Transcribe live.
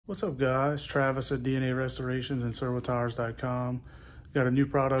What's up guys, Travis at DNA Restorations and SerwaTires.com. Got a new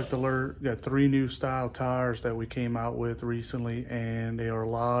product alert, got 3 new style tires that we came out with recently and they are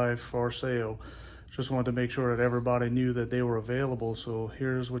live for sale. Just wanted to make sure that everybody knew that they were available, so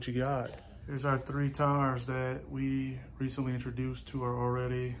here's what you got. Here's our 3 tires that we recently introduced to our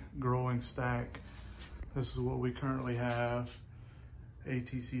already growing stack. This is what we currently have.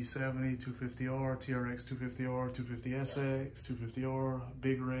 ATC200, 250R, TRX 250R, 250SX, 250R,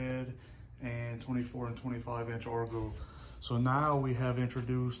 Big Red, and 24 and 25 inch Argo. So now we have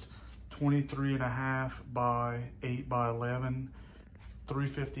introduced 23.5 by 8 by 11,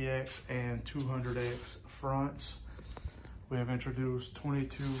 350X and 200X fronts. We have introduced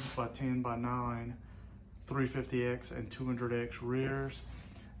 22 by 10 by 9, 350X and 200X rears,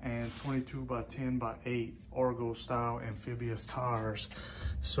 and 22 by 10 by 8 Argo style amphibious tires.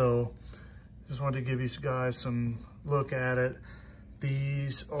 So just wanted to give you guys some look at it.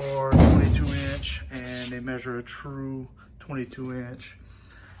 These are 22 inch and they measure a true 22 inch.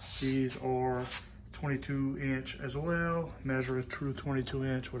 These are 22 inch as well, measure a true 22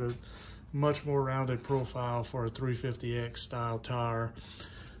 inch with a much more rounded profile for a 350X style tire.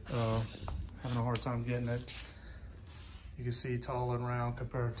 Having a hard time getting it. You can see tall and round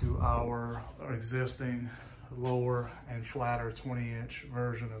compared to our existing lower and flatter 20 inch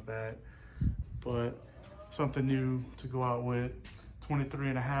version of that. But something new to go out with.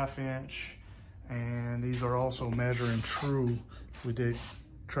 23.5 inch, and these are also measuring true. We did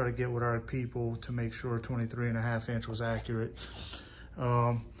try to get with our people to make sure 23.5 inch was accurate.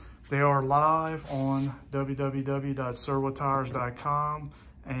 They are live on www.serwatires.com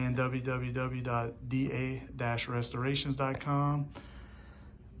and www.da-restorations.com.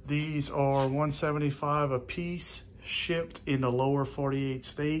 These are $175 a piece, shipped in the lower 48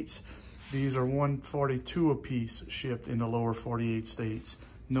 states. These are $142 a piece, shipped in the lower 48 states.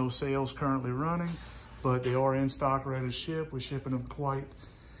 No sales currently running, but they are in stock, ready to ship. We're shipping them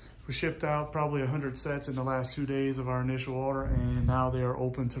we shipped out probably 100 sets in the last 2 days of our initial order, and now they are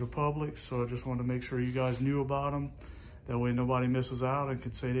open to the public. So I just wanted to make sure you guys knew about them. That way nobody misses out and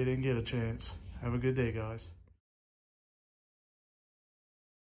can say they didn't get a chance. Have a good day, guys.